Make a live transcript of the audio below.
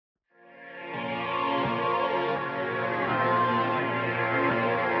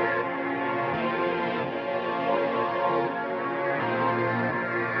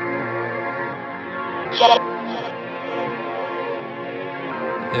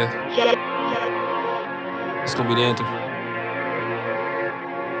Yeah. It's gonna be the anthem.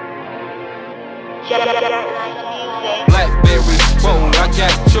 Blackberry, whoa, I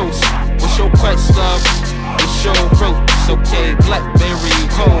got juice. What's your quest, love? What's your roots? Okay, Blackberry,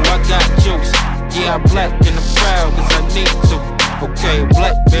 whoa, I got juice. Yeah, I'm black and I'm proud cause I need to. Okay,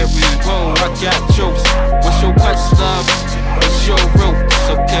 Blackberry, whoa, I got juice. What's your quest, love? What's your roots?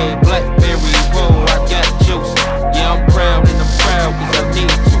 Okay, Blackberry, whoa, I got juice. Yeah, I'm proud and I'm proud cause I need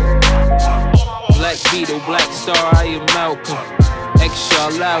to. Black Beetle, Black Star, I am Malcolm. Extra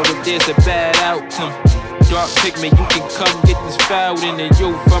loud if there's a bad outcome. Dark pigment, you can come get this fouled in the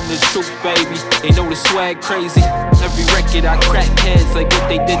youth from the truth, baby. They know the swag crazy. Every record I crack heads like what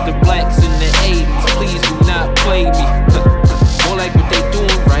they did to blacks in the 80s. Please do not play me. More like what they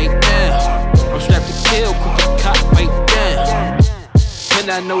doing right now. I'm strapped to kill, quick to cop right down. And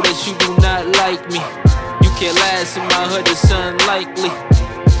I know that you do not like me. You can't last in my hood, it's unlikely.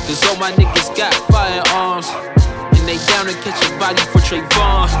 Cause all my niggas got firearms. And they down to catch a body for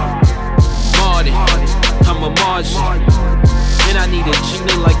Trayvon Martin. I'm a Martian, and I need a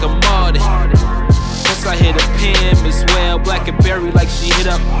Gina like a Martin. Guess I hit a Pam as well. Blackberry like she hit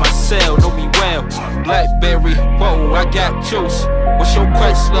up my cell. Know me well. Blackberry, whoa, I got juice. What's your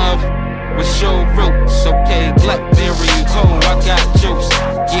quest, love? What's your roots? Okay, Blackberry, whoa, I got juice.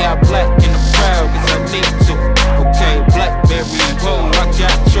 Yeah, I'm black and I'm proud cause I need to. Okay, Blackberry, whoa, I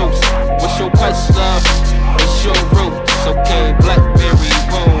got juice. What's your quest, love? What's your roots? Okay, Blackberry,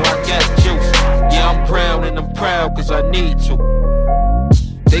 whoa, I got juice. Yeah, I'm proud and I'm proud cause I need to.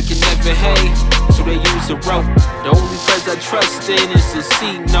 They can never hate, so they use a rope. The only place I trust in is the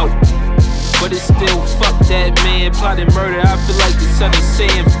C note. But it's still fuck that man. Plotting murder, I feel like the son of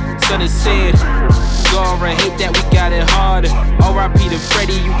Sam. Son of said, Gara hate that we got it harder. R.I.P. to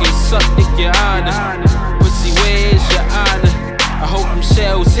Freddy, you can suck dick your honor. Pussy, where's your honor? I hope them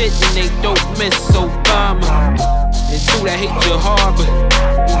shells hit and they don't miss Obama. And two that hate your harbor.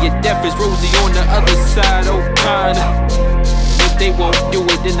 And your death is Rosie on the other side, O'Connor. If they won't do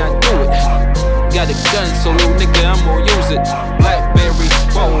it, then I do it. Got a gun, so little nigga, I'm gon' use it. Blackberry,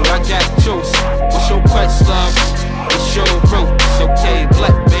 whoa, I got juice. What's your quest, love? What's your roots? Okay,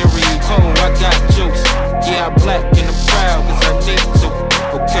 Blackberry, whoa, I got juice. Yeah, I'm black and I'm proud cause I need to.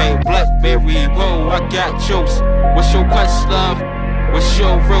 Okay, Blackberry, whoa, I got juice. What's your quest, love? What's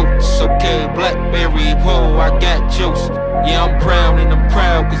your roots? Okay, Blackberry, whoa, I got juice. Yeah, I'm proud and I'm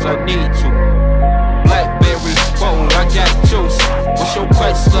proud cause I need to. Blackberry, whoa, I got juice. What's your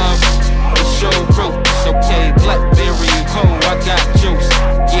quest, love? What's your roots? Okay, Blackberry, whoa, I got juice.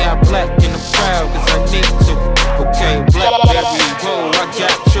 Yeah, I'm black and I'm proud cause I need to. Okay, Blackberry, whoa, I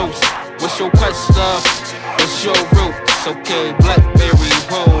got juice. What's your quest, love? What's your roots? Okay, Blackberry,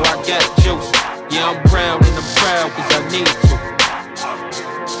 whoa, I got juice. Yeah, I'm proud and I'm proud cause I need to.